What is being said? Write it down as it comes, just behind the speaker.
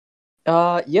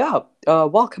Yeah.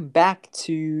 Welcome back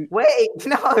to. Wait,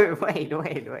 no, wait.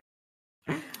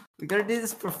 We're gonna do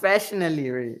this professionally,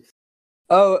 Reese. Best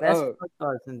Oh,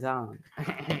 podcast in town.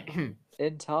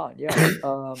 in town. Yeah.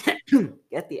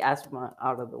 Get the asthma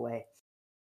out of the way.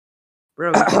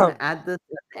 Bro, we're gonna add this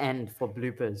at the end for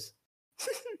bloopers.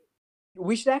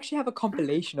 We should actually have a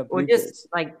compilation of Or just bloopers.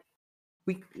 like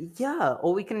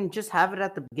or we can just have it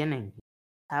at the beginning.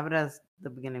 Have it as the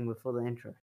beginning before the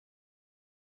intro.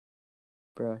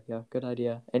 Bro, yeah, good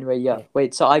idea. Anyway, yeah. Okay.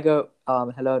 Wait, so I go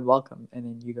hello and welcome, and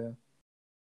then you go.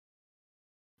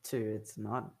 It's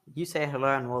not. You say hello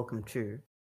and welcome to.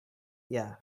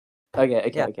 Yeah.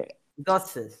 Okay. Yeah.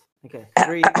 Got this. Okay.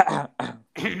 3.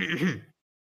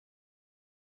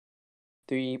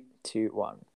 3, 2,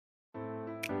 1.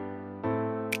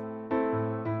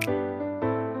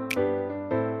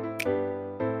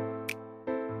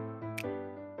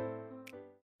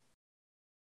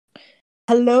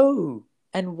 Hello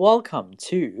and welcome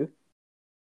to.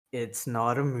 It's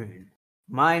not a moon.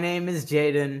 My name is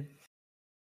Jaden.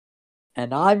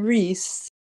 And I'm Reese.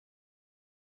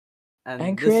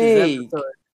 And This Craig. is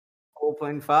episode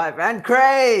 4.5. And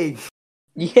Craig!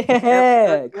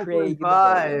 Yeah, Episode Craig.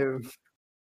 4.5.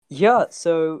 Yeah,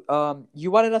 so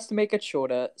you wanted us to make it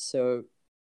shorter, so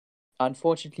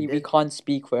unfortunately we can't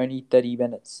speak for only 30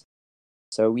 minutes.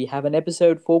 So we have an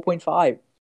episode 4.5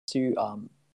 to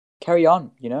carry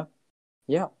on, you know?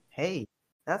 Yeah. Hey,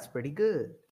 that's pretty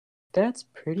good. That's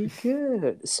pretty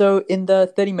good. So in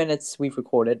the 30 minutes we've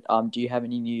recorded, do you have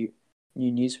any new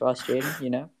news for us, Jaden, you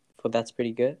know? For that's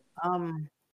pretty good. I'm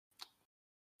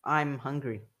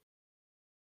hungry.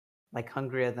 Like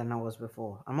hungrier than I was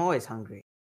before. I'm always hungry,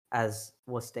 as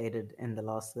was stated in the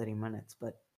last 30 minutes,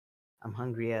 but I'm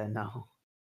hungrier now.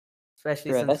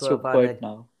 Especially Bro, since that's we're your about quote to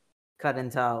now. cut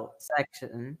into our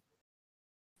section.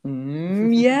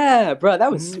 Yeah, bro,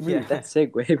 that was smooth. Yeah. That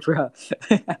segue, bro.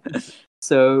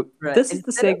 So Right. this is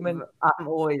the segment. I'm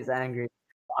always angry.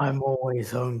 I'm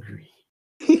always hungry.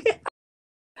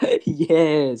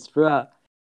 Yes, bro.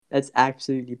 That's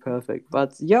absolutely perfect.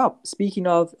 But yeah, speaking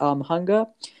of hunger,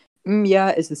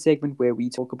 yeah is the segment where we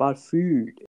talk about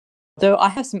food. So I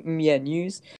have some yeah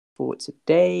news for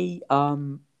today.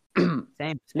 Same.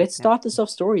 Let's start this off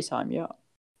story time. Yeah.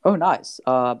 Oh, nice.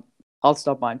 I'll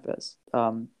start mine first.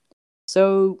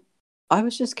 So I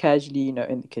was just casually,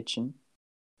 in the kitchen,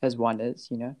 as one is,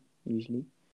 usually.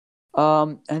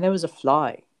 And there was a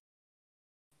fly.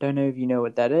 Don't know if you know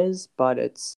what that is, but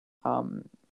it's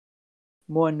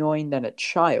more annoying than a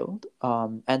child,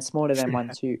 and smaller than one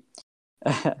too.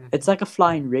 It's like a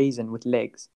flying raisin with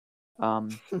legs.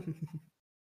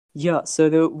 Yeah, so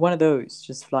there one of those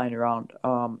just flying around.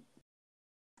 And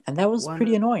that was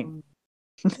pretty annoying.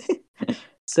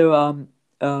 So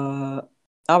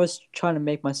I was trying to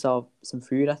make myself some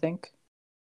food, I think.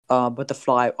 But the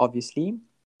fly obviously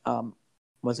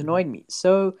was annoying me.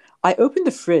 So I opened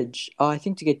the fridge, I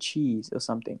think to get cheese or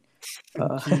something.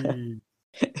 Yeah,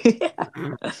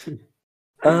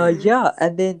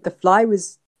 and then the fly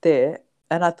was there,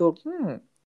 and I thought,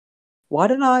 why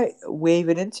don't I wave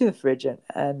it into the fridge and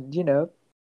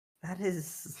That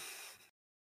is.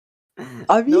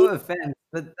 I No mean, offense,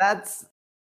 but that's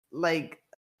like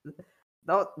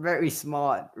not very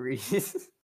smart, Reese.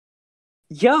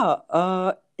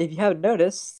 yeah. If you haven't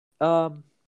noticed,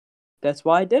 that's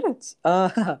why I did it.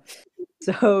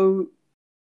 So,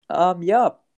 yeah.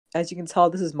 As you can tell,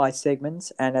 this is my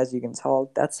segment, and as you can tell,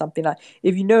 that's something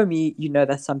if you know me, you know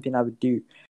that's something I would do.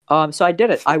 So I did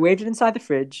it. I waved it inside the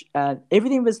fridge, and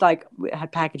everything was like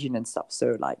had packaging and stuff.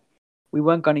 So like, we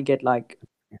weren't gonna get like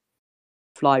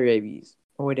fly rabies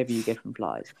or whatever you get from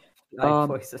flies. Like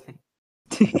poisoning.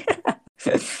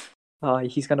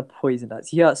 He's gonna poison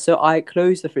us. Yeah. So I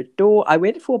closed the fridge door. I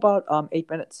waited for about 8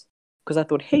 minutes because I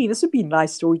thought, hey, this would be a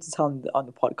nice story to tell on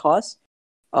the podcast.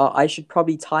 I should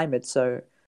probably time it so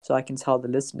I can tell the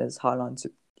listeners how long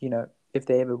to, if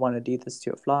they ever want to do this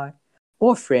to a fly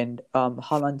or a friend,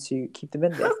 how long to keep them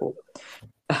in there for.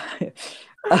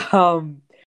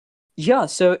 Yeah,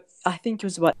 so I think it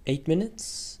was about 8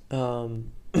 minutes,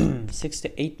 6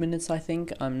 to 8 minutes, I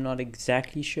think. I'm not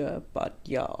exactly sure, but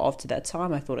yeah, after that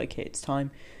time, I thought, okay, it's time.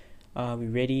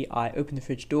 We're ready. I open the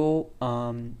fridge door,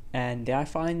 and there I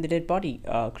find the dead body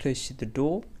close to the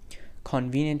door,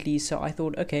 conveniently. So I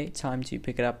thought, okay, time to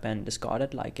pick it up and discard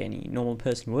it like any normal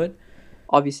person would.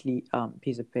 Obviously,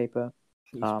 piece of paper,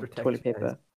 toilet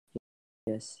paper.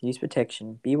 Yes, use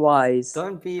protection. Be wise.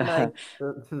 Don't be like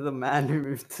the man who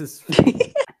moved to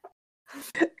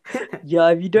Yeah,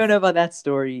 if you don't know about that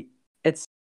story, it's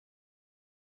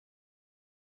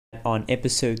on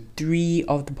episode 3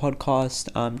 of the podcast.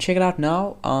 Check it out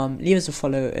now. Leave us a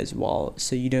follow as well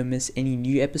so you don't miss any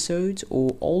new episodes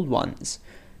or old ones.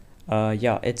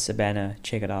 Yeah, it's a banner.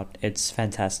 Check it out. It's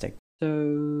fantastic.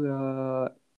 So,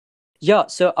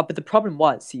 but the problem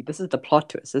was, see, this is the plot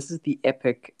twist. This is the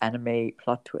epic anime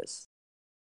plot twist.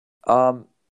 I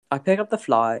pick up the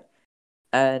fly,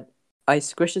 and I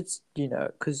squish it,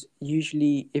 because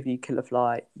usually if you kill a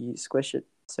fly, you squish it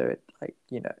so it,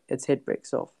 its head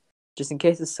breaks off, just in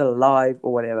case it's still alive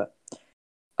or whatever.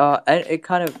 And it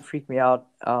kind of freaked me out.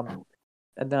 And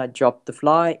then I dropped the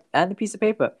fly and the piece of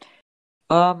paper.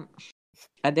 And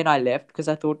then I left because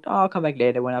I thought, oh, I'll come back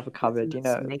later when I've recovered,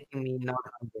 It's making me not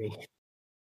hungry.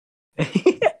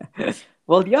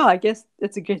 Well, yeah, I guess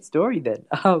it's a great story then.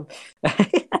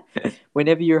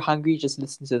 Whenever you're hungry, just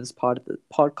listen to this part of the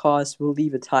podcast. We'll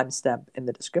leave a timestamp in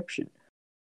the description.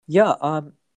 Yeah,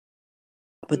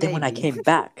 but then when I Maybe. came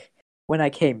back,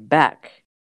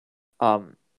 I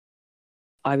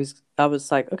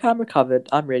was like, okay, I'm recovered,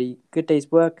 I'm ready, good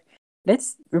day's work.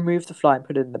 Let's remove the fly and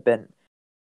put it in the bin.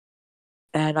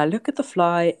 And I look at the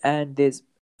fly, and there's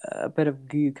a bit of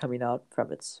goo coming out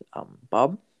from its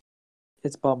bum.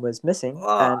 Its bum was missing,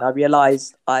 and I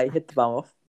realized I hit the bum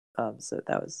off. So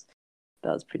that was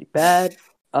pretty bad.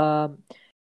 And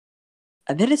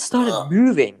then it started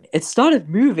moving. It started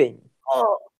moving.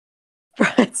 Oh,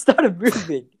 It started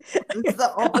moving. it's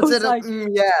the I was opposite like, of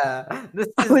yeah. This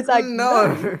I is was like,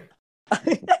 no.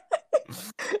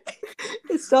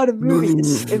 It started moving.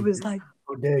 It was like,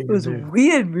 it was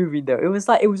weird moving though. It was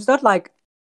not like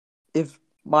if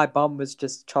my bum was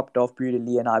just chopped off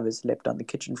brutally and I was left on the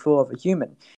kitchen floor of a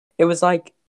human. It was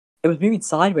like, it was moving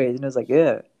sideways, and it was like,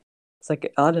 yeah. It's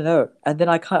like, I don't know. And then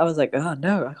I was like, oh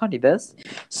no, I can't do this.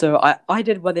 So I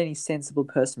did what any sensible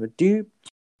person would do.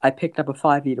 I picked up a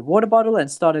 5-liter water bottle and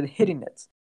started hitting it.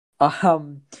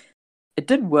 It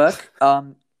didn't work.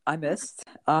 I missed.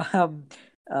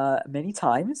 Many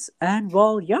times. And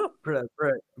well, yeah. Bruh.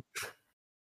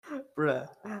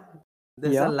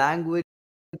 There's Yeah. a language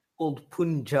called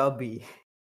Punjabi.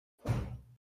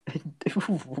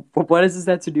 What does this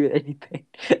have to do with anything?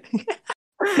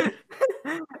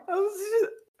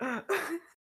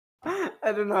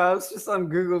 I don't know. I was just on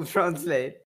Google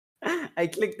Translate. I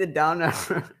clicked the down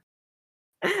arrow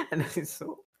and I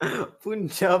saw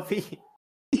Punjabi.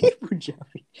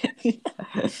 Punjabi.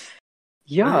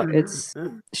 Yeah, it's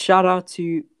shout out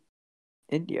to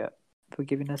India for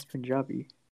giving us Punjabi.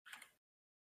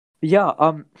 Yeah,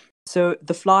 so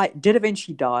the fly did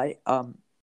eventually die,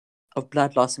 of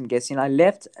blood loss, I'm guessing. I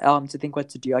left to think what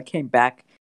to do. I came back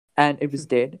and it was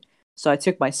dead. So I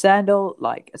took my sandal,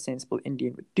 like a sensible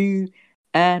Indian would do,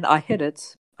 and I hit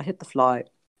it. I hit the fly,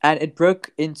 and it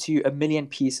broke into 1,000,000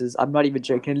 pieces. I'm not even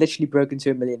joking. It literally broke into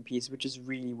 1,000,000 pieces, which is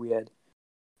really weird.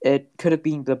 It could have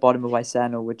been the bottom of my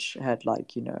sandal, which had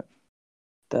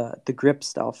the grip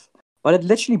stuff, but it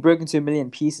literally broke into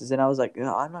 1,000,000 pieces, and I was like,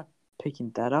 I'm not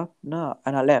picking that up, no,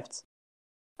 and I left.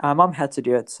 Mom had to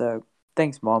do it, so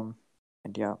thanks, Mom.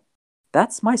 And yeah,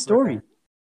 that's my story.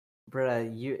 Bruh,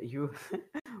 you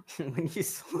when you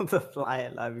saw the fly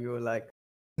alive, you were like,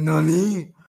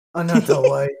 Nani? Anata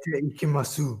wa ite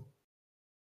ikimasu.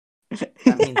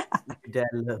 That means you dare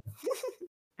love.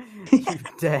 You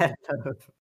dare love.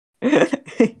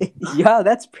 Yeah,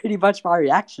 that's pretty much my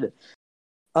reaction.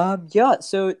 Yeah,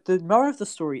 so the moral of the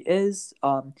story is,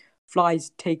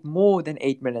 flies take more than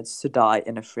 8 minutes to die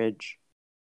in a fridge.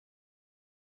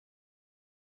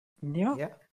 Yeah.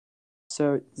 Yeah.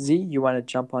 So Z, you want to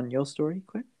jump on your story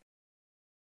quick?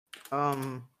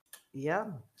 Yeah.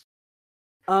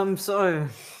 So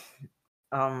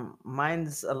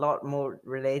mine's a lot more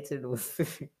related with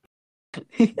food.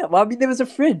 Yeah, well, I mean, there was a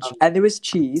fridge and there was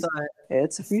cheese. So,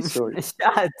 It's a food story.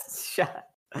 Shut.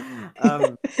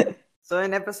 So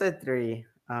in episode 3,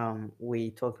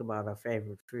 we talked about our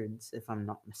favorite foods, if I'm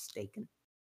not mistaken.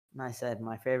 And I said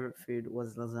my favorite food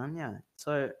was lasagna.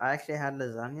 So I actually had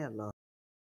lasagna last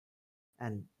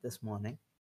and this morning.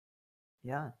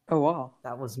 Yeah, Oh wow.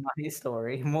 that was my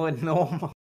story. More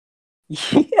normal.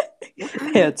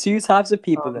 There are two types of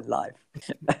people in life.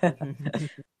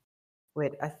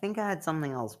 Wait, I think I had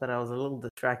something else, but I was a little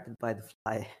distracted by the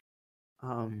fly.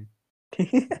 Oh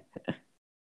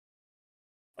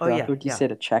I yeah, thought you yeah.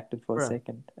 said attractive for a Bruh.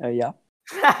 second. Oh yeah.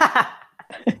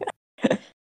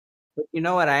 But you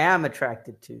know what I am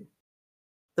attracted to?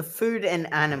 The food in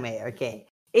anime, okay?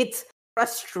 It's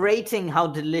frustrating how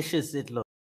delicious it looks.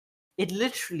 It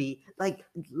literally, like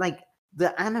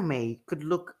the anime could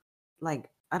look like,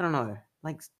 I don't know,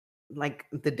 like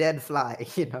the dead fly,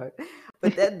 you know?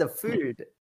 But then the food,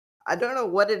 I don't know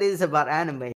what it is about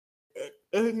anime.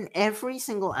 in every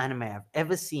single anime I've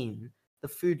ever seen, the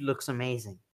food looks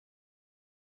amazing.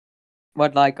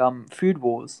 What, like Food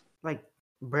Wars? Like,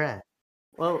 bruh.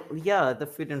 Well, yeah, the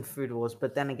food and Food Wars,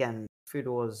 but then again, Food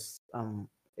Wars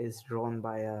is drawn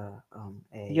by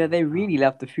Yeah, they really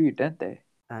love the food, don't they?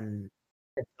 an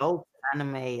adult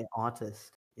anime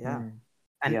artist. Yeah.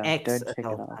 An Yeah, don't check it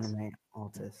ex-adult out. anime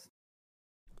artist.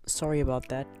 Sorry about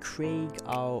that. Craig,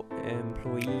 our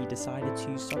employee, decided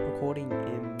to stop recording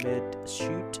in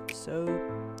mid-shoot, so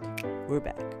we're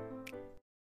back.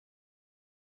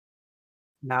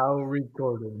 Now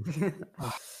recording.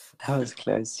 That was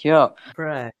close. Yeah,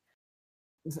 Bruh.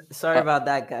 Sorry about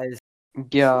that, guys.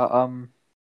 yeah,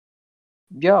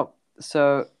 yeah.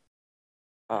 So,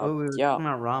 Oh, we were yeah, talking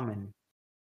about ramen.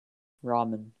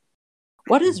 ramen.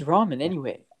 What is ramen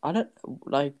anyway? I don't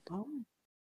like.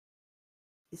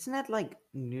 Isn't that like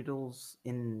noodles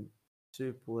in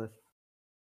soup with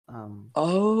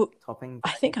Oh, topping?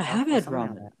 I think I stuff have or had something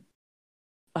like ramen. that?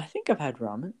 I think I've had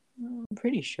ramen. I'm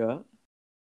pretty sure.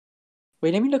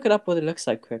 Wait, let me look it up what it looks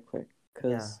like quick, Yeah.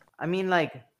 because I mean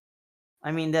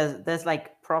there's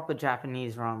like proper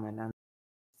Japanese ramen and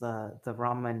the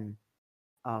ramen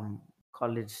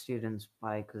college students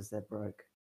buy because they're broke.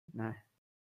 No.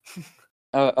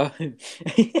 oh,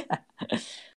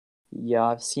 yeah,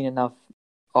 I've seen enough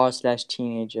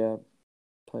r/teenager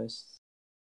posts.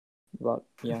 But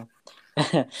yeah,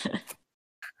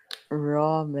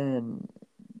 ramen.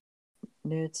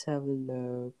 Let's have a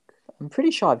look. I'm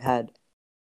pretty sure I've had.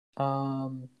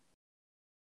 Okay,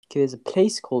 there's a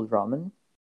place called Ramen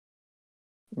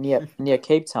near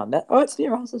Cape Town. It's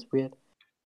near us. That's weird.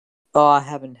 Oh, I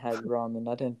haven't had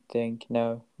ramen. I don't think.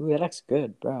 No. Ooh, that looks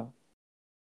good, bro.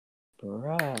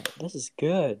 Bruh, this is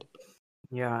good.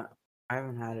 Yeah, I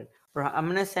haven't had it. Bro, I'm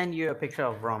gonna send you a picture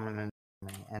of ramen and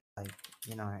like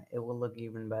it will look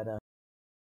even better.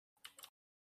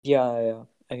 Yeah.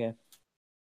 Okay.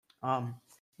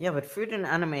 Yeah, but food in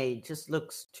anime just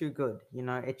looks too good.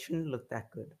 It shouldn't look that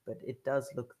good, but it does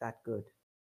look that good.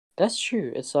 That's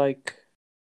true. It's like,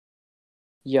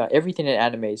 yeah, everything in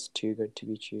anime is too good to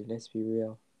be true. Let's be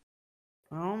real.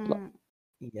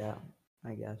 Yeah,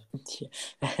 I guess.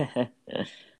 Yeah.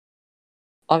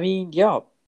 I mean, yeah.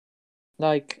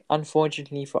 Like,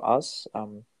 unfortunately for us,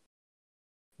 we're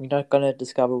not gonna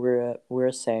discover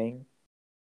we're saying.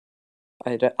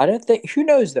 I don't think. Who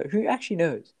knows though? Who actually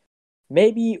knows?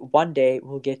 Maybe one day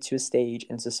we'll get to a stage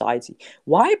in society.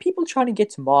 Why are people trying to get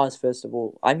to Mars first of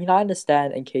all? I mean, I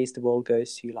understand in case the world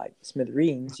goes to like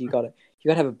smithereens, you gotta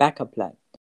have a backup plan.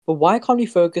 But why can't we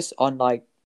focus on like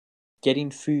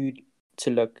getting food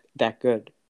to look that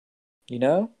good? You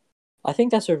know? I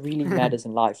think that's what really matters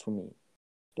in life for me.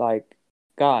 Like,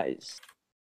 guys,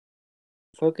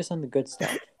 focus on the good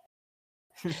stuff.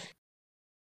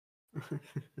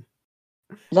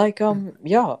 Like,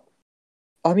 yeah.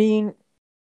 I mean,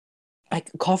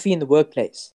 like coffee in the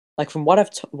workplace. Like from what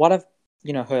I've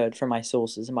heard from my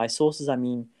sources, and my sources I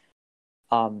mean,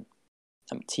 um,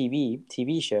 some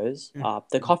TV shows.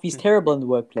 The coffee's terrible in the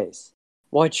workplace.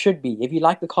 Well, it should be. If you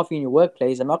like the coffee in your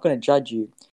workplace, I'm not going to judge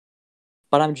you,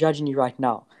 but I'm judging you right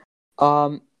now.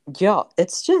 Yeah,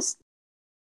 it's just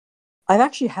I've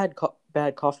actually had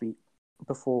bad coffee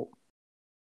before,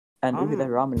 and ooh, that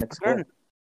ramen looks good.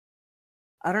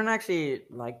 I don't actually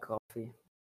like coffee.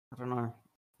 I don't know.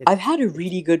 I've had a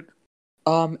really good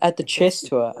at the chess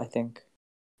tour. I think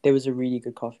there was a really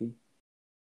good coffee.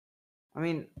 I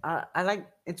mean, I like.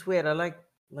 It's weird. I like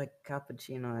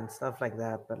cappuccino and stuff like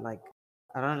that, but like,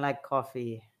 I don't like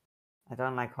coffee. I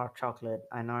don't like hot chocolate.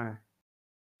 I know.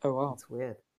 Oh wow, it's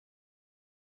weird.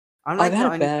 I'm like I've the had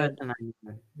only bad. person I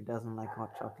know who doesn't like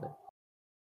hot chocolate.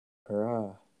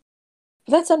 Bruh.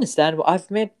 But that's understandable.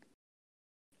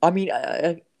 I mean,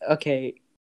 okay,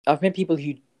 I've met people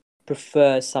who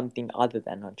prefer something other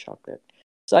than hot chocolate.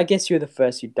 So I guess you're the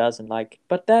first who doesn't like it.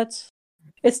 But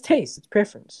it's taste, it's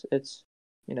preference. It's,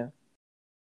 you know.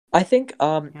 I think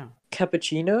Yeah.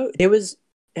 cappuccino.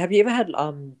 Have you ever had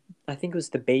I think it was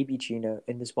the baby chino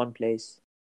in this one place.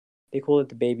 They call it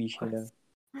the baby chino.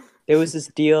 There was this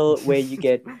deal where you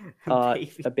get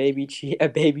a baby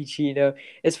chino.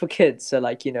 It's for kids, so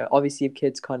like obviously if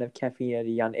kids can't have caffeine at a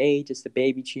young age, it's the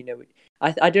baby chino.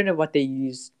 I don't know what they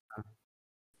used,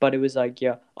 but it was like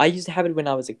I used to have it when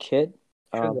I was a kid.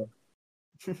 Sugar.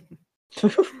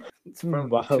 It's probably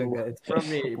Wow. sugar. It's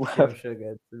probably Wow. pure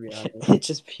sugar, to be honest. It's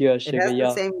just pure It sugar. has the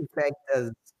Yeah, same effect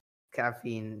as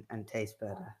caffeine and tastes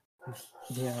better.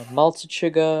 yeah, malted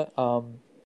sugar.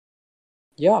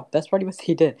 Yeah, that's probably what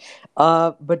they did.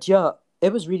 But yeah,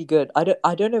 it was really good. I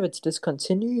don't know if it's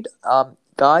discontinued.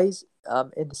 Guys,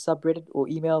 in the subreddit or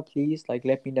email, please like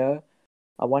let me know.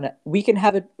 We can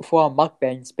have it for our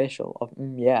mukbang special of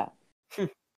yeah,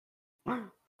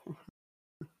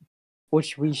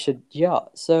 which we should yeah.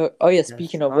 So oh yeah,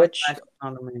 speaking Yes. of which,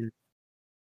 /anonymous.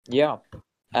 yeah,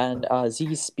 and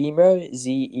Zeemro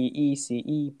ZEECEBEEMRO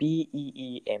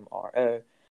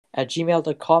at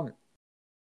gmail.com.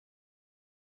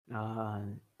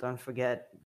 Don't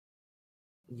forget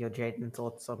your Jaden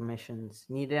Thought submissions.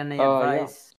 Need any Yeah.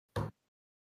 advice?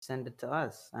 Send it to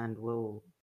us, and we'll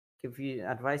give you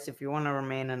advice. If you want to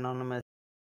remain anonymous,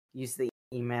 use the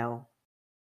email,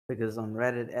 because on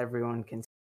Reddit everyone can.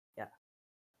 Yeah.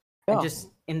 And Yeah.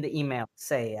 just in the email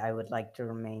say, I would like to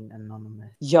remain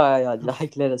anonymous. Yeah.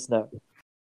 Like, let us know.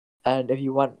 And if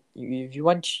you want,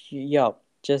 yeah,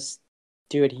 just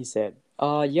do what he said.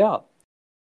 Yeah.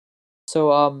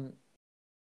 So,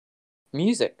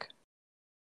 music.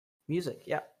 Music,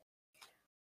 yeah.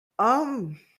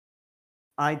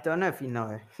 I don't know if you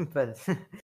know, but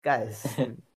guys,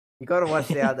 you got to watch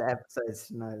the other episodes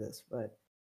to know this. But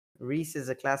Reese is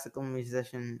a classical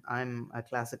musician. I'm a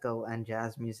classical and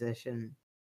jazz musician.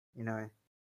 You know,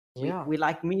 Yeah. we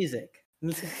like music.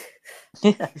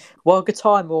 Well,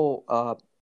 guitar more.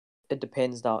 It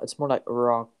depends now. It's more like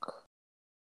rock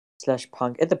 /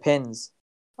 punk. It depends.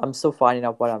 I'm still finding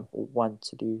out what I want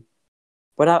to do.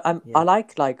 But I Yeah.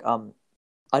 like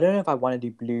I don't know if I want to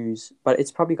do blues, but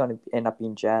it's probably going to end up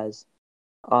being jazz.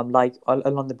 Like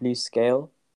along the blues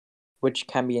scale, which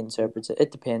can be interpreted.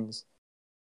 It depends.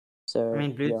 So I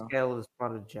mean, blues yeah, scale is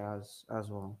part of jazz as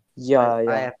well. yeah, I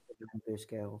yeah. have to do blues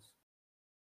scales.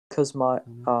 Cause my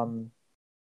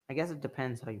I guess it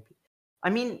depends how you. I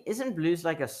mean, isn't blues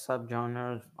like a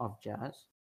subgenre of jazz?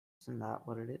 Isn't that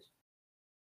what it is?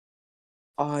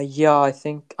 yeah, I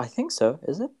think so.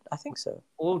 Is it? I think so.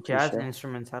 All Pretty jazz sure.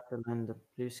 instruments have to learn the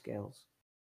blues scales.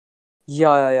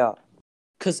 Yeah.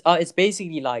 Cause it's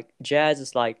basically like jazz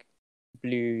is like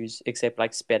blues except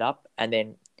like sped up, and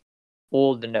then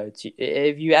all the notes.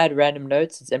 If you add random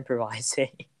notes, it's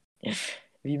improvising. If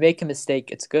you make a mistake,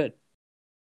 it's good.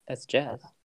 That's jazz.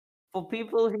 For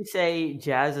people who say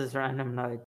jazz is random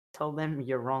notes, tell them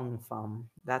you're wrong, fam.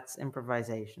 That's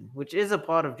improvisation, which is a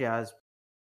part of jazz.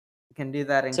 You can do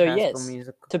that in So classical yes.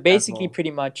 music So as basically, well.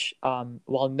 pretty much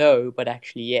well, no, but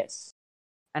actually yes.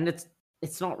 And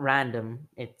it's not random.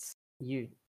 It's you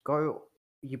go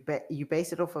you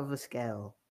base it off of a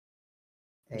scale,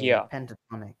 a Yeah.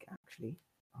 pentatonic actually.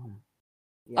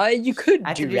 Yeah. You I could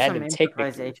had to do do some random technically.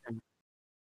 improvisation.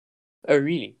 Oh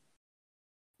really?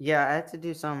 Yeah, I had to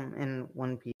do some in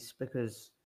One Piece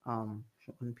because One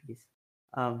Piece.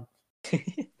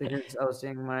 Because I was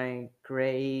doing my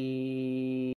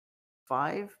grade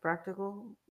 5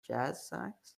 practical jazz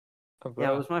sax. Oh, Yeah, it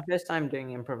bro. was my first time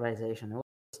doing improvisation. It was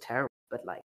terrible, but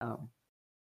like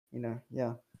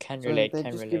yeah. Can So relate. they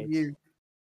Can just give relate. you,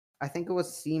 I think it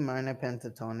was C minor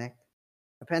pentatonic.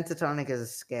 A pentatonic is a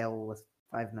scale with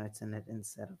 5 notes in it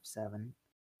instead of 7,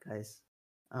 guys.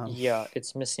 Yeah,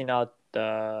 it's missing out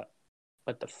the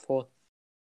fourth.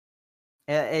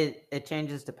 It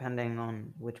changes depending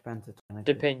on which pentatonic.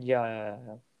 Depend. Yeah.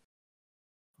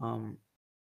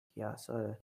 Yeah.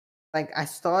 So like I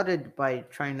started by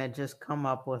trying to just come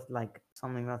up with like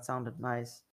something that sounded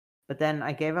nice, but then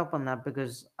I gave up on that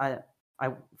because I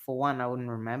for one I wouldn't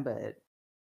remember it.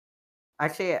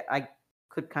 Actually, I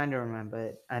could kind of remember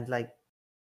it, and like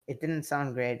it didn't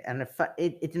sound great, and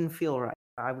it didn't feel right.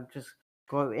 I would just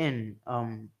go in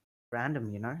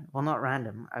random, well, not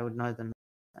random. I would know them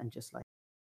and just like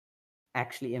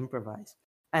actually improvise,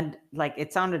 and like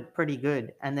it sounded pretty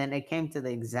good. And then it came to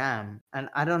the exam, and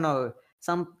I don't know,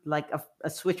 some like a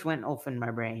switch went off in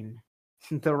my brain.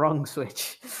 The wrong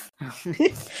switch. And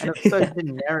it was so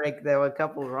generic. There were a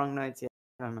couple wrong notes here.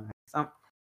 I don't know.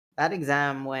 That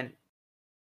exam went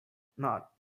not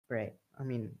great. I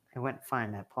mean, it went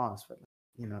fine. I passed, but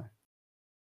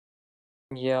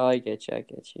Yeah, I get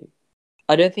you.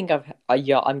 I don't think I've.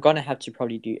 Yeah, I'm gonna have to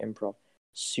probably do improv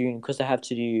soon because I have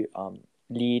to do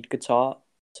lead guitar.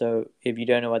 So if you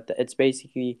don't know it's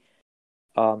basically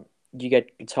you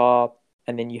get guitar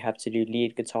and then you have to do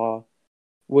lead guitar,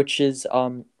 which is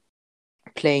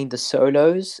playing the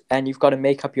solos, and you've got to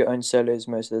make up your own solos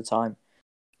most of the time.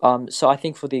 So I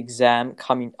think for the exam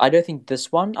coming, I don't think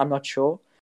this one. I'm not sure,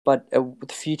 but the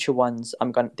future ones,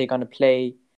 they're gonna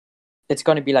play. It's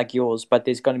gonna be like yours, but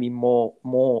there's gonna be more.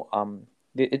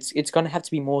 It's gonna have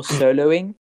to be more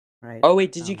soloing. right. Oh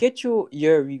wait, did you get your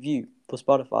year review for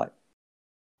Spotify?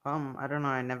 I don't know.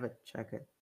 I never check it.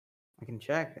 I can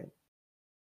check it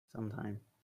sometime.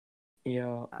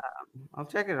 Yeah. I'll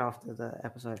check it after the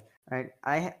episode. Right.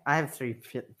 I have 3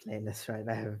 playlists. Right.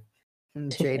 I have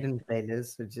Jaden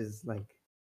playlist, which is like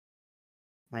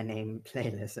my name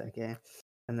playlist, okay,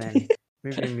 and then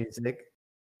movie music,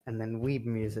 and then weeb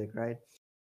music, right?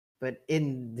 But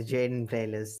in the Jaden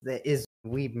playlist, there is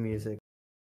weeb music,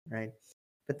 right?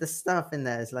 But the stuff in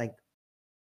there is like,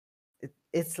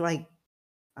 it's like,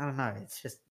 I don't know, it's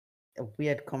just a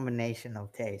weird combination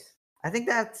of taste. I think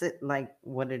that's it, like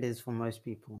what it is for most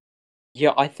people.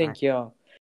 Yeah, I Right. think yeah.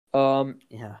 Um,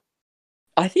 Yeah.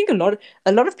 I think a lot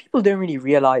of people don't really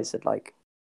realize that. Like,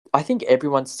 I think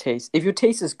everyone's taste. If your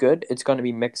taste is good, it's gonna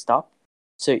be mixed up.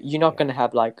 So you're not Yeah. gonna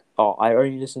have like, oh, I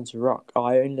only listen to rock. Oh,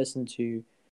 I only listen to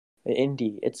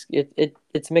indie.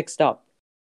 It's mixed up.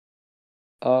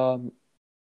 Um,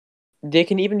 there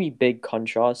can even be big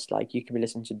contrasts. Like you can be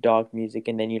listening to dark music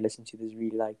and then you listen to this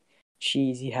really like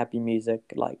cheesy, happy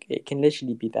music. Like it can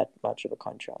literally be that much of a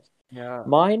contrast. Yeah.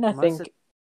 Mine, I Most of, think.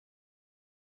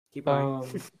 keep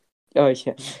going. Oh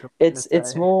yeah, Go it's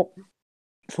say. more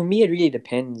for me. It really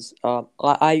depends.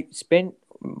 I spent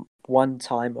one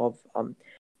time of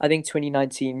I think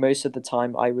 2019. Most of the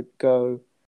time, I would go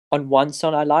on one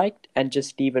song I liked and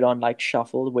just leave it on like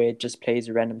shuffle, where it just plays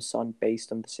a random song based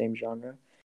on the same genre,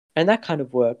 and that kind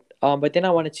of worked. But then I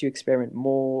wanted to experiment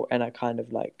more, and I kind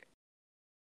of like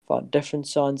found different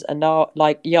songs, and now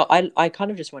like yeah, I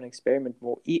kind of just want to experiment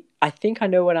more. I think I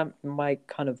know what my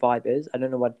kind of vibe is. I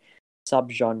don't know what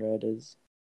subgenre it is.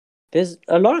 There's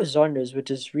a lot of genres which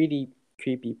is really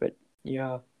creepy, but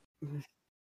yeah, You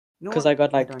know because what? I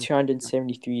got I like don't.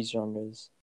 273 genres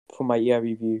for my year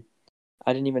review.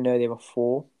 I didn't even know there were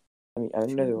four. I mean, I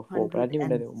didn't know there were four, but I didn't even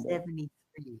know there were more.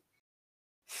 273.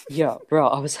 Yeah, bro,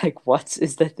 I was like, what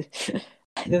is that?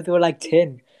 I thought there were like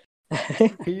 10.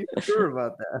 Are you sure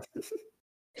about that?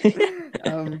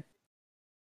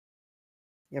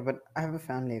 Yeah, but I have a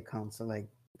family account, so like,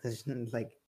 there's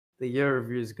like the year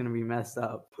review is gonna be messed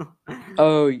up.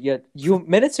 Oh, yeah, your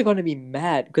minutes are gonna be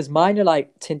mad because mine are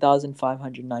like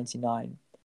 10,599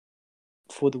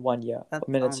 for the 1 year That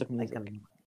minutes sounds of like a music.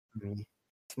 lot to me,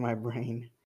 to my brain.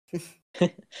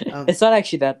 It's not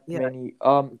actually that Yeah, many.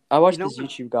 I you watched know this what?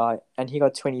 YouTube guy and he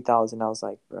got 20,000. I was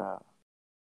like, bruh.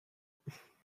 You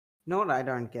know what I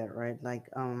don't get, right? Like,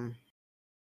 for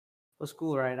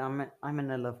school, right? I'm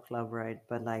in a love club, right?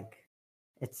 But like,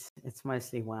 it's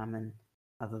mostly women,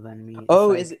 other than me. It's Oh,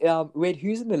 like, wait,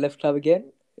 who's in the lift club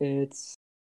again? It's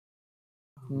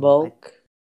I Milk.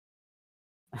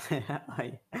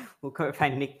 I will go by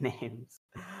nicknames.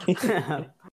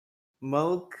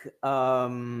 Milk,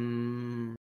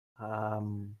 um,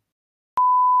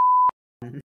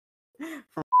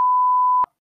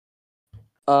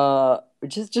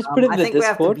 Just put it in I the think we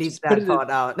have to Discord. bleep Just put that it in. part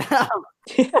out.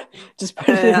 Just put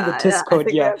it in the I Discord.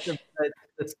 think we Yeah. have to.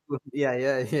 Yeah,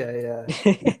 yeah.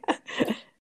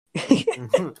 I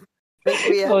think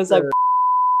we I have was like,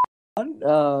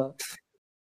 to.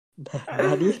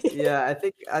 Nani? Yeah, I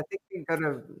think we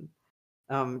gotta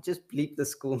just bleep the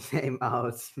school name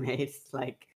out, mate.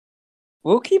 Like,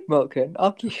 We'll keep milking.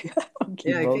 I'll keep yeah, I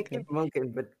can milking. keep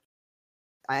milking, but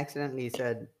I accidentally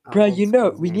said our Bro, old you know,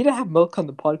 school's we name. need to have milk on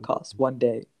the podcast one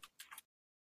day.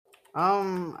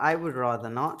 I would rather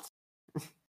not.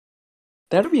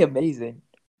 That'll be amazing.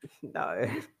 No.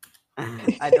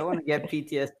 I don't want to get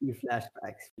PTSD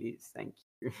flashbacks, please. Thank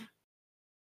you.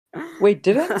 Wait,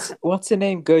 didn't what's her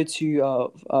name go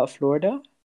to Florida?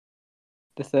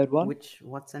 The third one?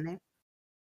 What's the name?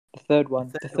 The third The one.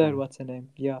 The third third one. what's her name?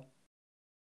 Yeah.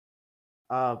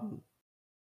 Um,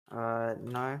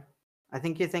 no. I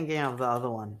think you're thinking of the other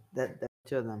one. The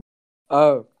two of them.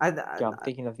 Oh, I, yeah, I'm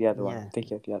thinking of the other one. yeah.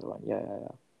 Thinking of the other one. Yeah.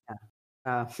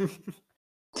 Uh,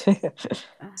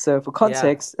 So for yeah.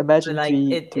 context, imagine like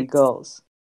three it's girls.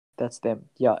 That's them.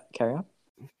 Yeah, carry on.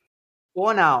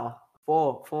 4 now.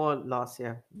 Four last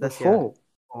year. This year. Four.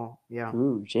 4. Yeah.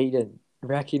 Ooh, Jaden.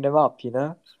 Racking them up, you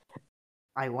know?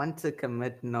 I want to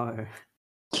commit no.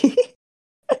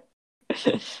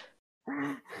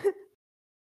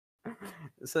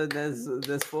 So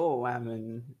there's 4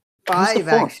 women. Who's the 5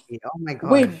 fourth? actually. Oh my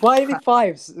god. Wait, why are they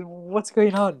fives? What's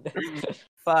going on?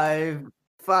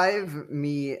 5,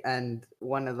 me and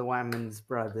one of the women's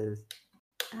brothers,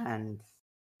 and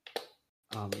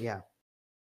yeah.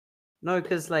 No,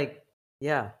 because like,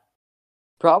 yeah.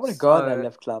 Bro, I want to go on that So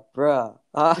left club, bro.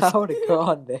 I want to go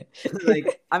on there.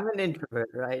 like, I'm an introvert,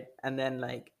 right? And then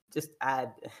like, just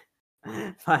add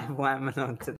 5 women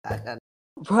onto that. And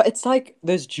Bro, it's like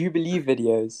those Jubilee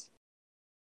videos.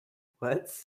 what?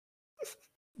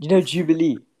 You know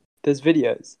Jubilee? Those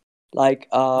videos. Like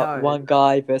No, one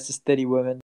guy versus 30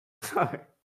 women. no.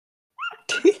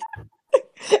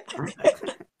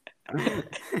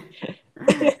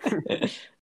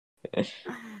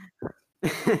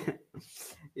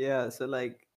 Yeah, so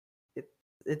like,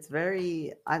 it's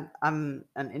very. I'm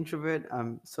an introvert.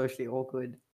 I'm socially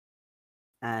awkward,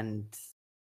 and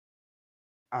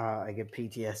I get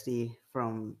PTSD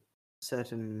from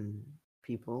certain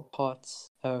people. Parts.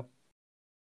 Oh.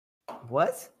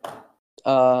 What?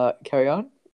 Carry on.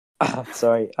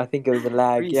 Sorry, I think it was a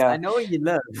lag. Reese, Yeah. I know where you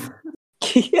live.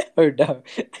 Oh no.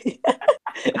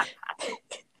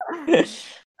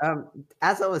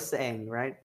 As I was saying,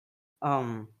 right?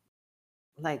 Um,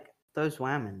 like those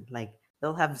women, like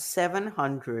they'll have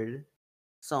 700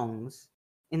 songs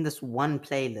in this one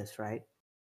playlist, right?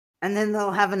 And then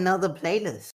they'll have another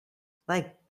playlist.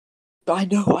 Like I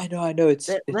know. It's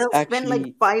they'll spend like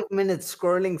actually 5 minutes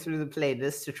scrolling through the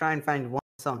playlist to try and find one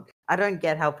song. I don't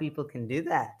get how people can do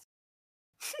that.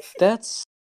 that's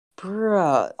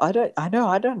bruh. I don't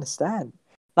understand.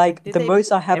 Like Do the they most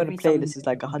pick I have in a every song playlist is they've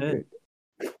like ever heard?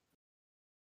 100.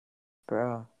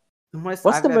 Bruh. The most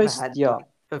What's I've the ever most? had Yeah.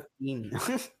 like 15.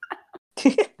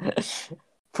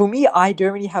 For me, I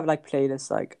don't really have like playlists.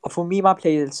 Like for me, my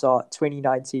playlists are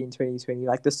 2019, 2020,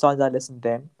 like the songs I listened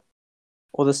then,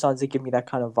 or the songs that give me that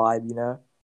kind of vibe, you know.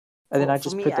 And then I For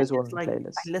just me, put I those all just in the like I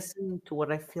playlist. listen to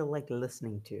what I feel like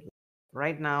listening to.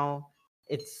 Right now,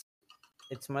 it's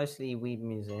mostly weed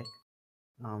music.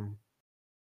 Um,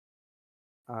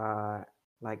 uh,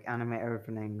 like anime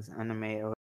openings,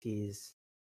 anime OSTs,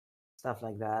 stuff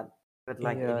like that. But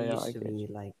like it Yeah, I used to get be you.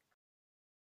 like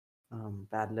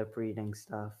bad lip reading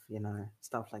stuff,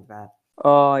 stuff like that.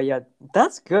 Oh yeah,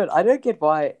 that's good. I don't get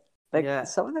why. Like Yeah,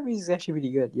 some of the music is actually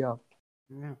really good. Yeah.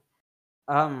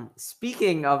 yeah.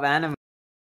 Speaking of anime,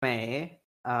 anime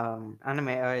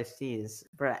OSTs,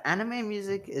 bro, anime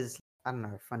music is, I don't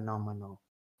know, phenomenal.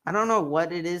 I don't know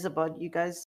what it is about you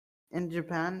guys in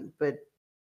Japan, but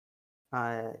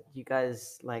you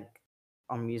guys like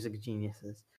are music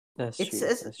geniuses. That's It true.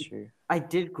 says That's true. I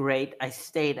did great. I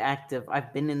stayed active.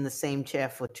 I've been in the same chair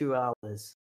for 2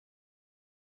 hours.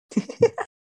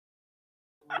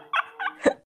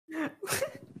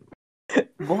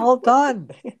 Well done.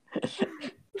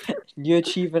 New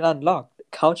achievement unlocked.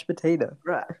 Couch potato.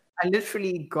 Bruh, I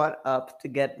literally got up to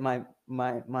get my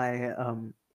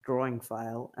drawing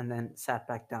file and then sat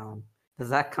back down. Does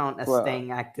that count as Bro,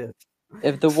 staying active?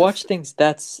 if the watch thinks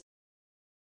that's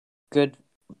good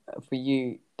for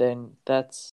you, then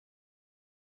that's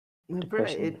Bruh,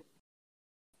 depression.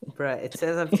 it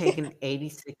says I've taken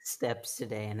 86 steps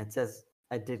today, and it says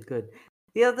I did good.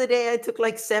 The other day I took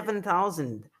like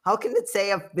 7,000. How can it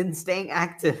say I've been staying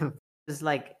active? It's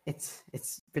like it's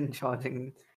been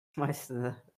charging most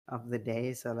of the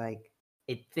day, so like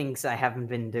it thinks I haven't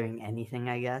been doing anything,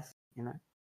 I guess,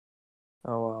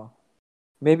 Oh wow.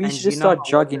 Maybe you And should just start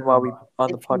jogging while we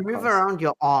on the if you move podcast. around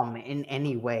your arm in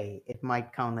any way, it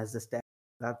might count as a step.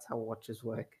 That's how watches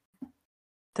work.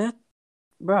 That,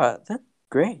 bruh, that's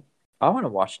great. I want to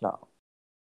watch now.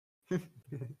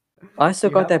 I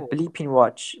still You got have that bleeping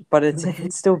watch, but it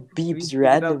still we beeps figured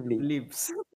out the randomly.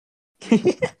 bleeps.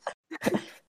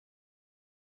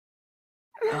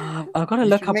 I gotta You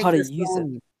look should up how make to a use it.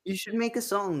 song. You should make a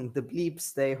song. The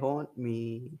bleeps, they haunt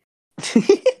me.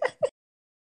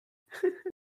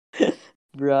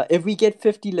 Bruh, if we get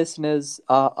 50 listeners,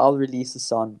 I'll release a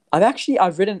song.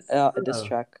 I've written a diss Oh.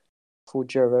 track for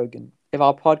Joe Rogan. If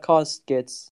our podcast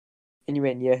gets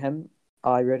anywhere near him,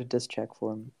 I wrote a diss track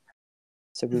for him.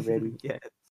 So we're ready. Yes.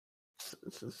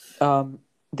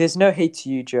 There's no hate to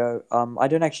you, Joe. I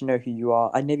don't actually know who you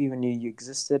are. I never even knew you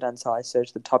existed until I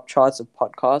searched the top charts of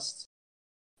podcasts.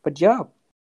 But yeah,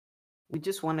 We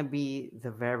just want to be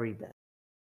the very best.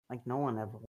 Like no one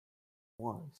ever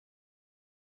was.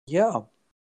 yeah.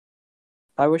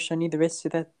 I wish I knew the rest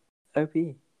of that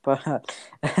OP. But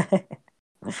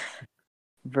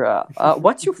bruh.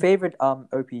 What's your favorite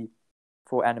OP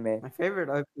for anime? My favorite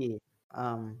OP,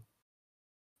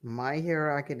 My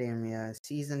Hero Academia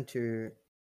season 2,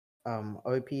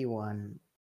 OP1,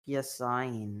 PS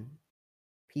sign,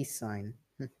 peace sign.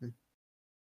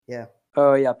 Yeah.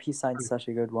 Oh yeah, Peace Sign's such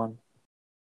a good one.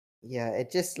 Yeah,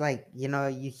 it just like, you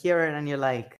hear it and you're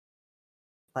like,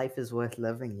 life is worth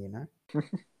living.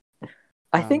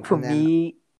 I think for And then,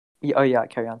 me, oh yeah,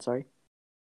 carry on. Sorry.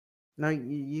 no,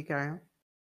 you carry on.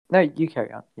 No, you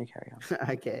carry on. You carry on.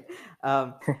 Okay.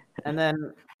 And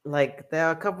then like there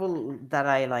are a couple that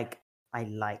I like.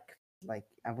 Like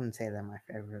I wouldn't say they're my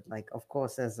favorite. Like of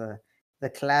course there's the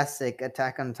classic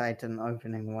Attack on Titan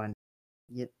opening one.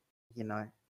 You you know.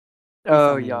 You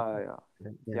Oh feel me?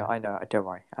 yeah. I know. Don't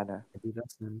worry. I know.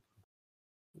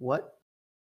 What?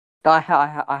 I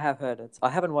have heard it. I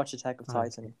haven't watched Attack of Oh,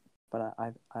 Titan, okay. but Oh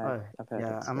I've heard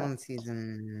yeah, it. I'm Yeah. on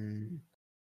season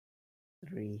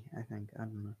 3, I think. I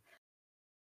don't know.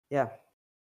 Yeah.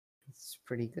 It's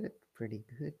pretty good. Pretty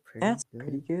good. Pretty That's good.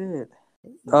 pretty good.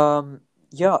 Yeah.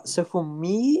 Yeah. So for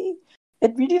me,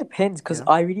 it really depends because Yeah.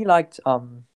 I really liked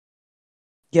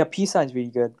yeah, Peace Sign's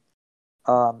really good.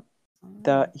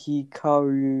 The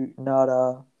Hikaru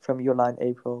Nara from Your Line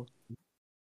April.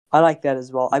 I like that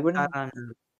as well. I wouldn't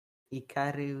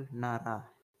Hikaru Nara.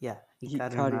 Yeah,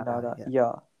 Hikaru Hikaru Nara. Nara. Yeah.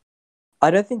 Yeah. I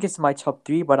don't think it's my top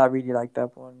 3, but I really like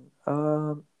that one.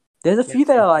 There's a Yeah, few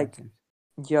that same, are same, like same.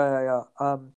 yeah.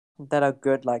 That are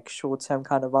good, like short term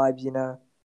kind of vibes, you know.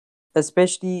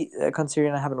 Especially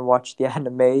considering I haven't watched the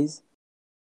animes.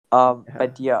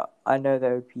 But yeah, I know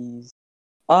the OPs.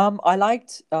 I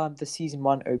liked the season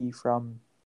 1 OP from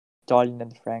Darling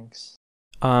and the Franks.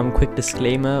 Quick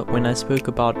disclaimer, when I spoke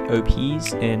about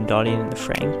OPs in Darling and the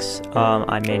Franks,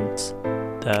 I meant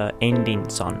the ending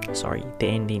song. Sorry, the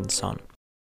ending song.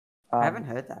 I haven't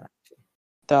heard that actually.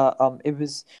 It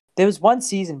was there was one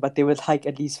season, but there were like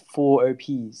at least 4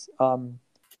 OPs.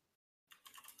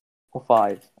 Or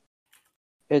 5.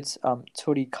 It's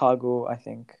Torikago, I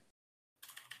think.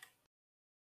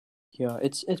 Yeah,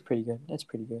 it's pretty good. It's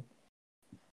pretty good.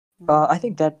 I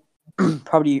think that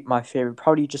probably my favorite,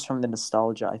 probably just from the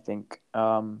nostalgia. I think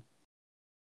of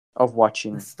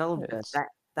watching. Nostalgia. Yes.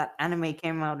 That anime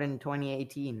came out in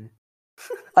 2018.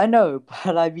 I know,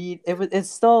 but I mean, it's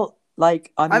still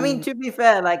like I mean, to be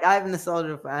fair, like I have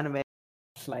nostalgia for anime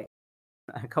like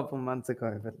a couple months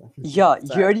ago, but yeah,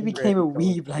 so you I only haven't became a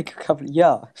really weeb like a couple.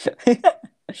 Yeah.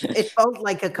 It felt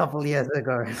like a couple years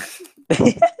ago.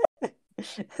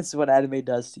 That's what anime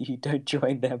does to you. Don't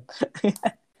join them.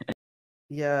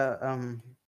 Yeah,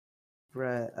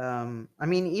 bruh, I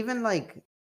mean, even like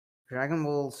Dragon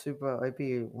Ball Super OP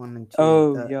 1 and 2,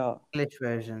 Oh the yeah, English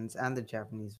versions and the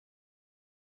Japanese,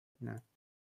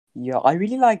 yeah. I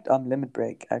really liked Limit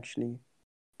Break actually,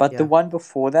 but the Yeah. one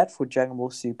before that for Dragon Ball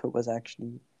Super was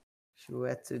actually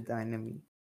Shuetsu Dynamite.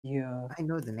 yeah. I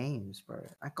know the names, bro.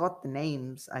 I got the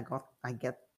names. I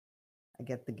get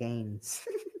the gains.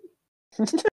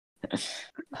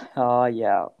 Oh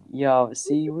yeah, yeah.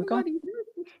 See, we got.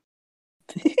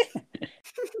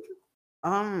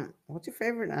 What's your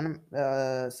favorite anime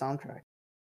soundtrack?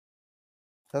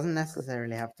 Doesn't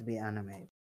necessarily have to be anime.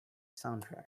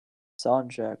 Soundtrack.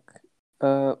 Soundtrack.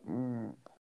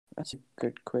 That's a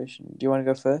good question. Do you want to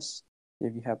go first?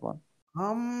 If you have one.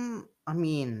 I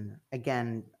mean,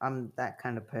 again, I'm that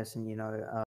kind of person,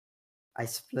 I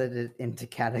split it into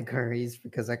categories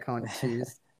because I can't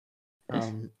choose.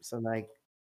 So like,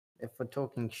 if we're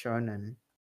talking shonen,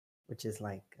 which is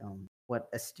like what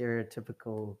a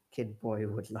stereotypical kid boy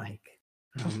would like,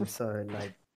 so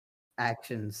like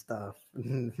action stuff.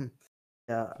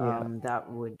 Yeah, Yeah. that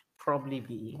would probably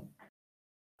be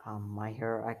My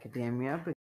Hero Academia,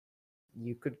 but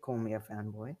you could call me a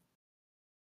fanboy,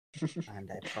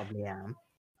 and I probably am.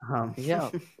 Yeah.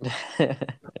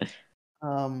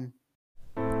 Um,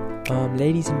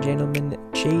 Ladies and gentlemen,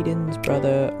 Jaden's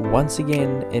brother once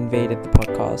again invaded the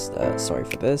podcast. Sorry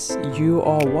for this. You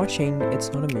are watching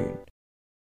It's Not a Moon.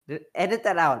 edit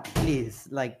that out, please.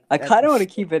 Like, I kind of want to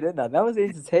keep it in there. That was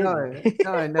entertaining.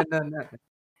 no.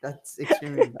 That's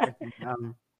extremely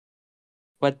embarrassing.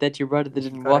 But that your brother You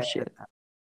didn't gotta watch edit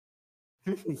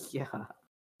it. that. Yeah,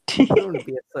 I don't want to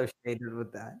be associated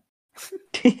with that.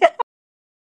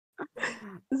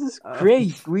 This is Uh,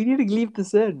 great. We need to leave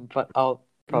this in, but I'll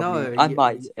probably. No, I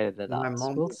might edit it my out.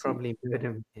 mom We'll will see. probably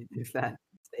murder me if that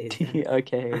stays in.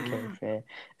 Okay, fair.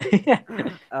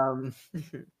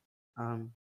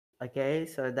 um, okay,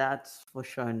 so that's for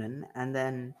shonen, and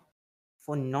then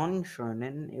for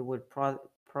non-shonen, it would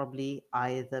probably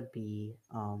either be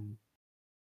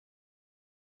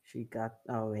she got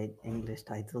English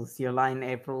titles. Your Line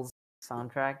April's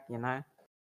soundtrack,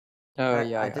 Oh I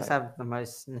yeah. just have the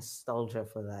most nostalgia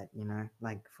for that,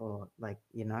 like for like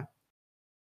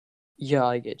Yeah,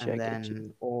 I get you. and I get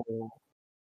you. then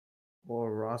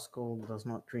or Rascal Does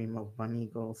Not Dream of Bunny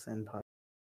Girl Senpai.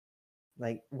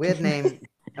 Like weird name,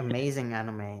 amazing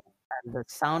anime, and the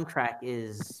soundtrack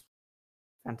is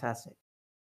fantastic,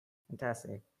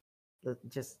 fantastic.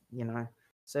 Just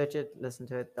search it, listen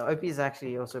to it. The OP is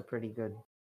actually also pretty good,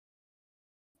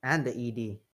 and the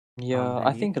ED. Yeah, Have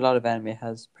I you? think a lot of anime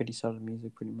has pretty solid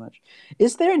music, pretty much.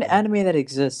 Is there an Yeah. anime that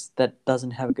exists that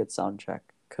doesn't have a good soundtrack?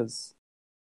 Because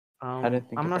I don't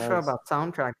think I'm it not sure does. about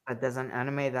soundtrack, but there's an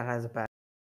anime that has a bad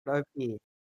OP.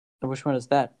 Which one is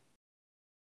that?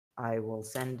 I will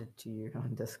send it to you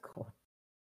on Discord.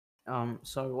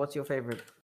 So what's your favorite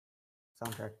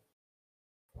soundtrack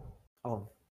of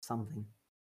something?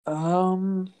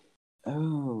 Oh,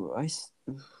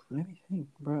 let me think,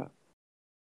 bruh.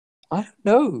 I don't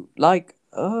know. Like,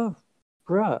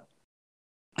 bruh.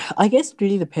 I guess it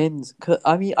really depends. 'Cause,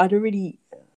 I mean, I don't really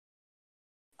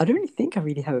think I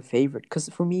really have a favorite. Because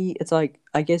for me, it's like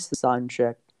I guess the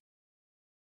soundtrack.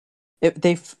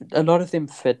 A lot of them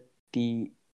fit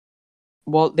the.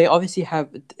 Well, they obviously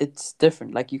have. It's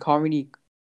different. Like you can't really.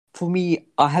 For me,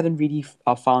 I haven't really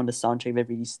found a soundtrack that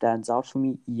really stands out for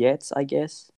me yet. I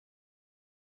guess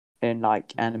in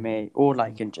like anime or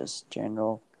like in just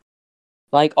general.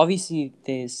 Like obviously,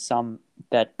 there's some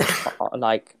that are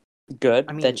like good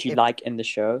I mean, that you like in the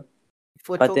show, if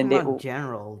we're but then talking they about all.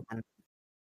 general,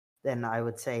 then I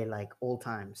would say like all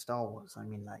time Star Wars. I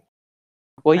mean, like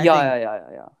Well, I yeah, think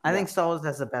I yeah. think Star Wars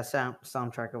has the best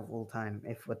soundtrack of all time.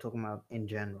 If we're talking about in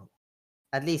general,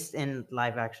 at least in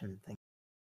live action thing.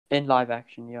 In live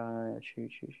action, yeah, true.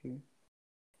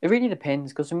 It really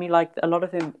depends because for me, like a lot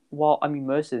of them, well, I mean,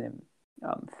 most of them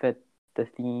fit the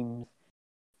themes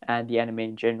and the anime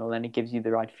in general, and it gives you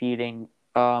the right feeling.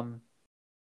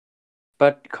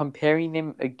 But comparing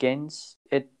them against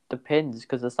it depends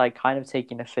because it's like kind of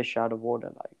taking a fish out of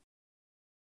water,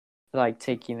 like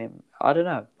taking them. I don't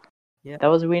know. Yeah, That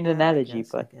was a weird yeah, analogy, I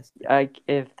but guess.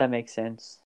 if that makes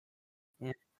sense.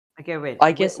 Yeah. Okay, wait.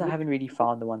 I guess I haven't really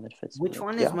found the one that fits Which me.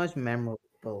 one is Yeah. most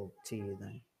memorable to you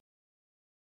then?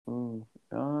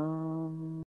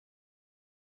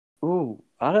 Ooh,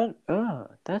 I don't.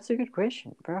 That's a good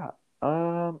question, bro.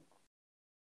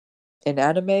 In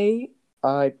anime,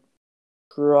 I'd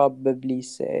probably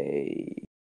say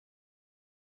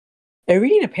it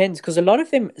really depends because a lot of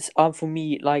them, for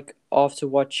me, like after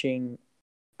watching,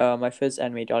 my first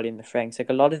anime, Dolly and the Franks, like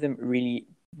a lot of them really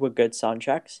were good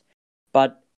soundtracks,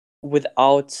 but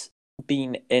without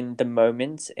being in the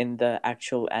moments in the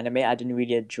actual anime, I didn't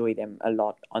really enjoy them a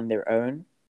lot on their own.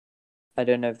 I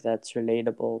don't know if that's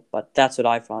relatable, but that's what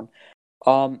I found.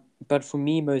 But for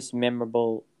me, most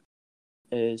memorable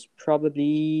is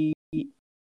probably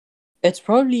it's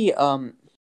probably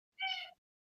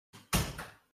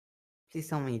Please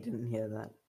tell me you didn't hear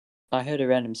that. I heard a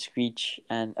random screech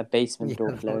and a basement Yeah,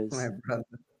 door that was my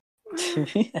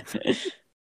close.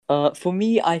 brother. For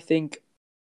me, I think,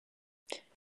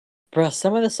 bruh,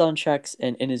 some of the soundtracks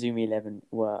in Inazuma 11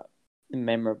 were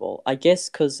memorable. I guess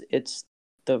because it's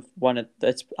the one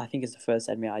that's I think it's the first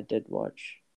anime I did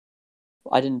watch.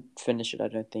 I didn't finish it, I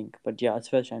don't think, but yeah, it's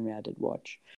the first anime I did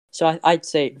watch. So I'd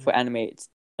say for anime, it's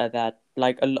that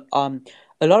like a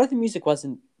lot of the music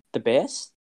wasn't the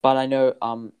best, but I know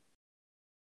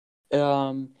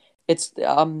it's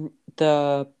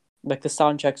the like the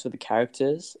soundtracks for the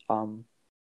characters. I'm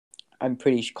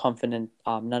pretty confident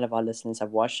none of our listeners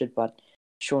have watched it, but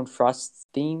Sean Frost's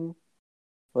theme,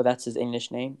 well, that's his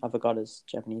English name. I forgot his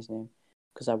Japanese name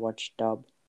because I watched dub.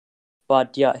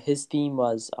 But yeah, his theme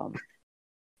was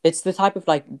it's the type of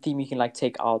like theme you can like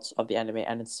take out of the anime,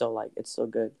 and it's still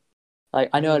good. Like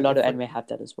I know a lot of anime have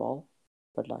that as well,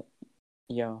 but like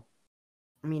yeah.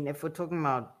 I mean, if we're talking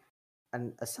about a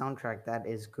soundtrack that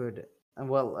is good,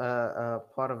 well,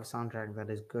 part of a soundtrack that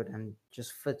is good and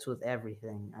just fits with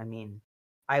everything. I mean,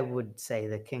 I would say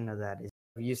the king of that is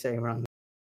Yusei Run.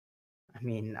 I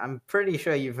mean, I'm pretty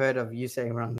sure you've heard of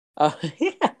Yusei Run.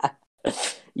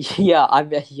 Yeah,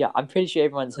 I'm pretty sure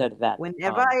everyone's heard of that.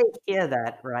 Whenever I hear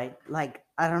that, right, like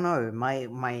I don't know,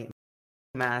 my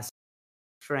mass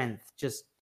strength just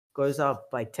goes up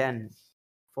by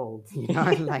 10-fold. You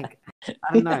know, like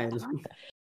I don't know. Like,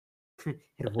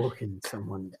 it awoken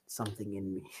something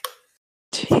in me,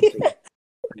 something I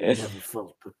never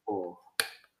felt before.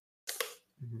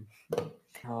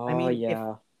 Oh I mean,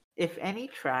 yeah. if any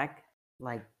track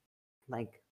like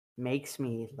makes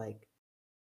me like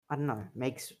I don't know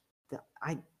makes the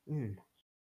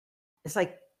it's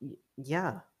like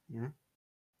yeah, you know,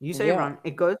 you say Yeah. run,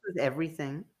 it goes with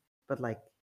everything, but like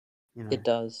you know, It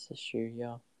does, it's true,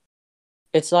 yeah.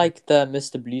 It's like the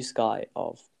Mr. Blue Sky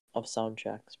of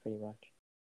soundtracks, pretty much.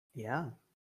 yeah.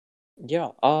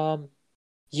 Yeah.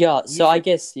 Yeah. So I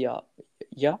guess yeah.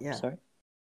 Yeah. Yeah. Sorry.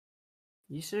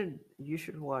 You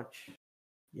should watch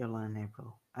Yola in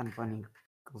April and Bunny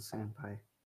Girl Senpai.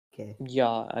 Okay.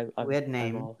 Yeah. Weird I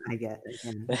name, will. I get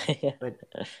again, Yeah. but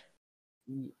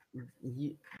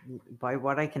you, by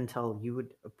what I can tell, you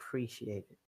would appreciate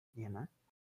it. You know.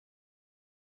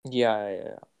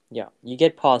 Yeah. You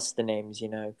get past the names, you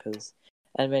know, because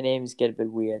anime names get a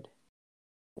bit weird.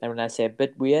 And when I say a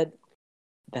bit weird,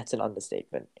 that's an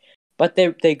understatement. But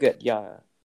they're good. Yeah.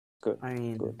 Good. I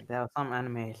mean, Good. there are some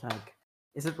animes like,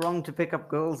 is it wrong to pick up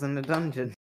girls in the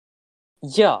dungeon?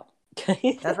 Yeah.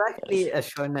 That's actually a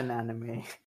shonen anime.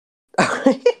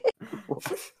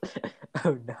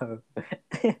 Oh no.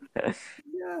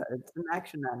 Yeah, it's an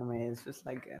action anime. It's just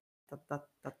like,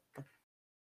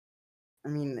 I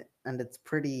mean, and it's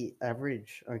pretty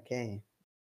average. Okay.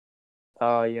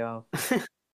 Oh yeah.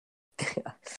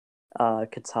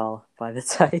 Could tell by the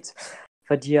title.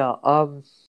 But yeah,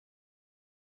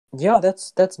 yeah,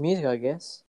 that's music, I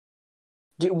guess.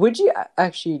 Would you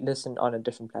actually listen on a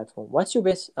different platform? What's your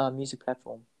best music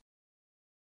platform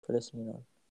for listening on?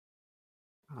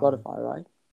 Spotify, right?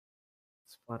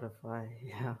 Spotify,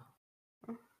 yeah.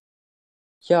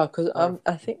 Yeah, because I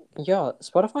Spotify. think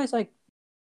Spotify is like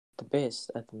the best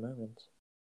at the moment.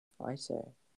 I say.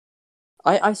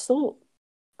 I still,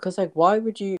 because like why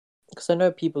would you? Because I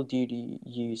know people do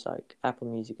use like Apple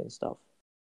Music and stuff.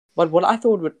 But what I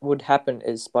thought would happen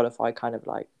is Spotify kind of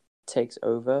like takes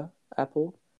over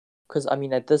Apple. Because I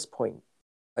mean, at this point,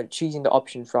 choosing the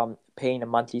option from paying a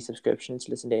monthly subscription to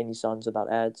listen to any songs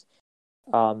without ads,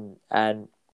 and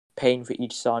paying for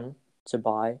each song to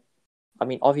buy. I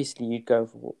mean, obviously you'd go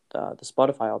for the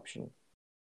Spotify option.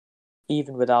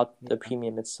 Even without the Yeah.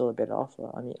 premium, it's still a better offer.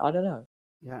 I mean, I don't know.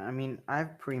 Yeah, I mean, I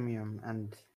have premium,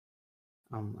 and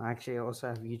I actually also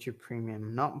have YouTube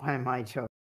Premium, not by my choice.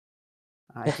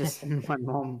 I just my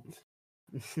mom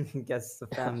gets the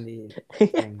family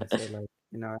thing, so like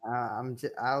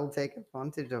I'll take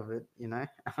advantage of it, you know.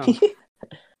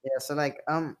 Yeah, so like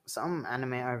some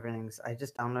anime openings I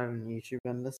just download on YouTube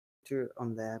and listen to it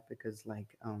on there because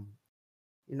like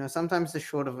sometimes the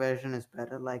shorter version is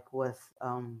better. Like with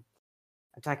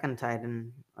Attack on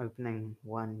Titan opening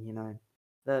one,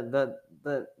 the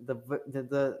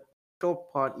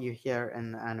short part you hear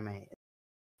in the anime is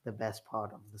the best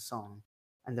part of the song,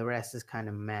 and the rest is kind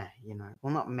of meh.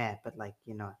 Well, not meh, but like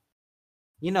you know,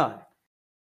 you know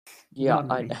Yeah,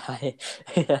 what I mean.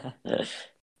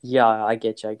 yeah, I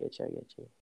get you. I get you. I get you.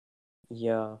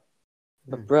 Yeah,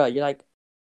 but Hmm. bro, you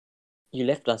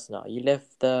left us now. You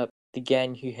left the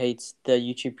gang who hates the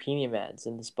YouTube Premium ads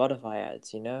and the Spotify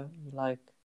ads. Like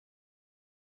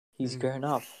he's Hmm. grown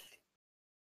up.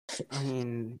 I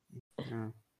mean, yeah.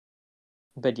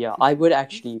 But yeah, I would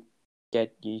actually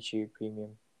get YouTube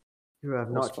Premium You have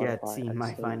or not yet Spotify seen at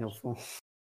my this final stage.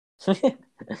 form.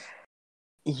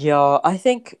 Yeah, I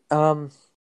think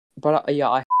but yeah,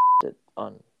 I it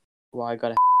on. Well, I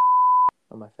got a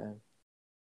on my phone.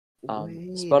 Wait a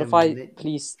Spotify, minute, you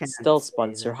please can't still say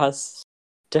sponsor that. us.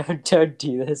 Don't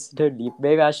do this. Don't leave.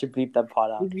 Maybe I should bleep that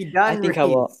part What out. have you I done, think I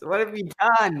will. Reese? What have you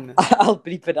done? I'll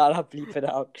bleep it out. I'll bleep it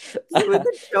out. You were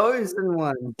the chosen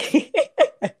one.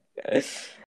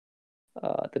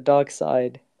 The dark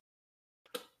side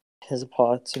has a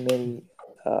part too many.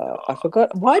 I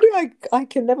forgot. Why do I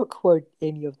can never quote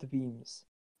any of the memes.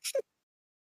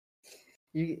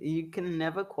 You can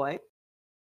never quite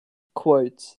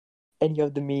Quote any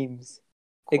of the memes.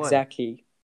 quote Exactly.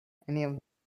 any of.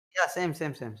 Yeah, same.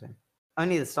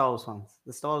 Only the Star Wars ones.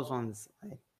 The Star Wars ones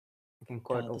I can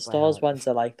quote The off by stars heart. ones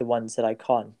are like the ones that I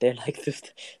can't. They're like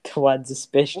the ones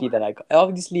especially that I can't.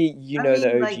 Obviously, I the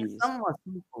mean, like OGs. some are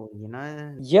simple.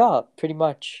 Yeah, pretty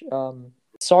much.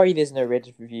 Sorry, there's no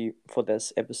Reddit review for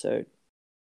this episode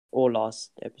or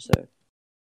last episode.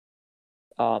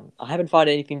 I haven't found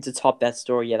anything to top that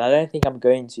story yet. I don't think I'm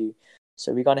going to.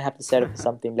 So we're gonna have to settle for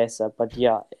something lesser. But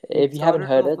yeah, You if you haven't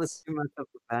started heard off it, with too much of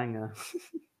a banger.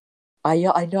 I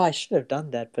know I should have done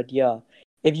that. But yeah,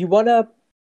 if you wanna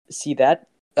see that,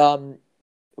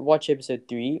 watch episode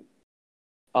 3.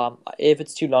 If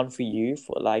it's too long for you,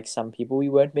 for like some people, we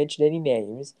won't mention any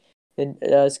names. Then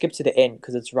skip to the end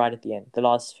because it's right at the end, the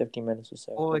last 15 minutes or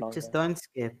so, Or the longer. just don't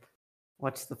skip.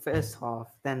 Watch the first half,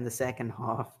 then the second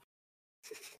half.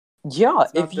 Yeah,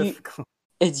 It's not difficult.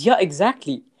 it's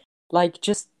exactly. Like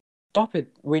just stop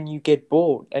it when you get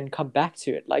bored and come back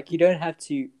to it. Like you don't have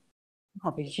to.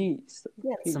 Oh, Jeez,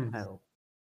 get some please. help.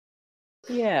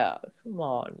 Yeah, come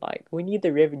on. Like we need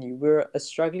the revenue. We're a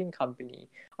struggling company.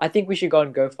 I think we should go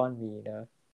on GoFundMe.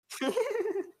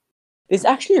 There's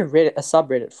actually a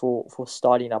subreddit for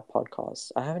starting up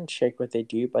podcasts. I haven't checked what they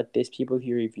do, but there's people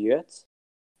who review it,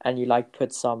 and you like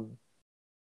put some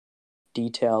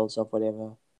details of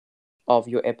whatever of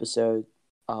your episode,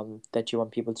 that you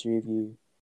want people to review,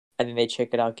 and then they check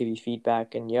it out, give you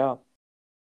feedback, and yeah.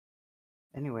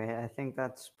 Anyway, I think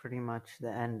that's pretty much the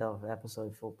end of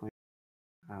episode 4.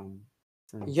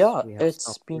 Since Yeah, we have it's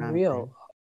stopped been ranting. real.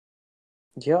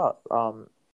 Yeah,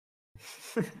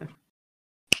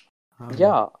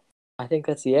 yeah. I think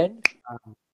that's the end.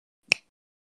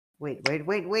 Wait. we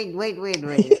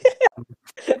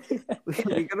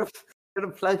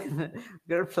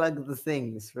gotta plug the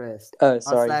things first. Oh,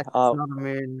 sorry. It's not a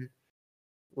moon.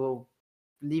 We'll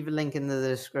leave a link in the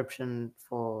description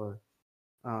for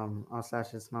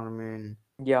 /it's not a moon.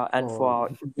 Yeah, and for our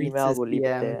email, we'll leave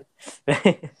it DM.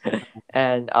 there.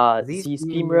 And These see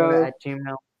email Steamro. at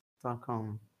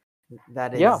gmail.com.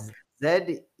 That Yeah. is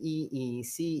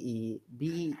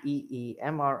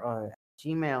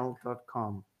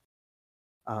zeecebemro@gmail.com.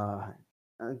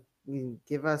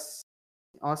 Give us,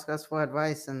 ask us for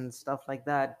advice and stuff like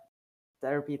that.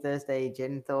 Therapy Thursday,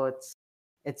 Gen Thoughts.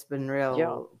 It's been real,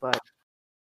 Yeah. but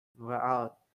we're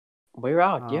out. We're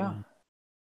out. Yeah.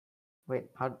 Wait,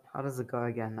 how does it go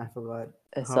again? I forgot.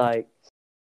 It's Oh, like,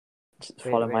 just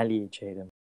wait, follow my wait. lead, Jaden.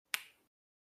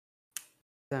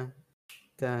 Dun,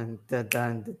 dun, dun,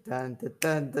 dun, dun, dun,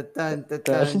 dun, dun, dun, dun,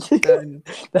 Dun, dun,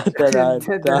 dun, dun,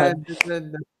 dun, dun, dun,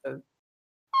 dun,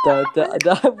 dun.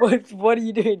 dun. What are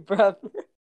you doing, bruv?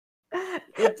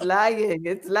 It's lagging.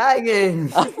 It's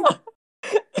lagging. Oh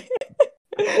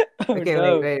Okay,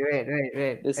 no.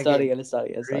 wait. Let's start again.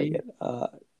 3,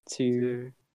 2,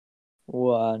 2.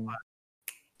 1.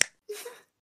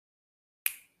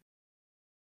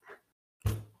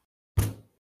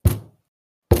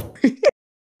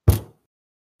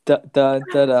 Dun dun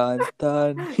dun dun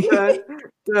dun. Dun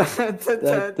dun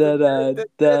dun dun dun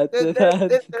dun dun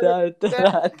dun dun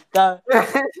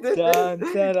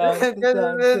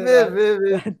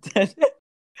dun.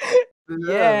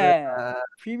 Yeah,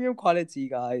 premium quality,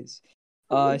 guys.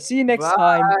 See you next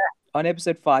time on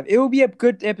episode 5. It will be a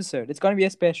good episode. It's gonna be a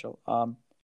special. Yeah,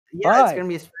 it's bye. gonna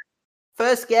be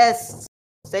first guest.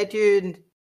 Stay tuned.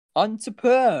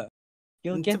 Entrepreneur.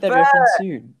 You'll get that Entrepreneur. reference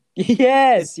soon.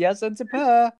 Yes, on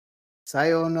Entrepreneur.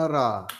 Sayonara.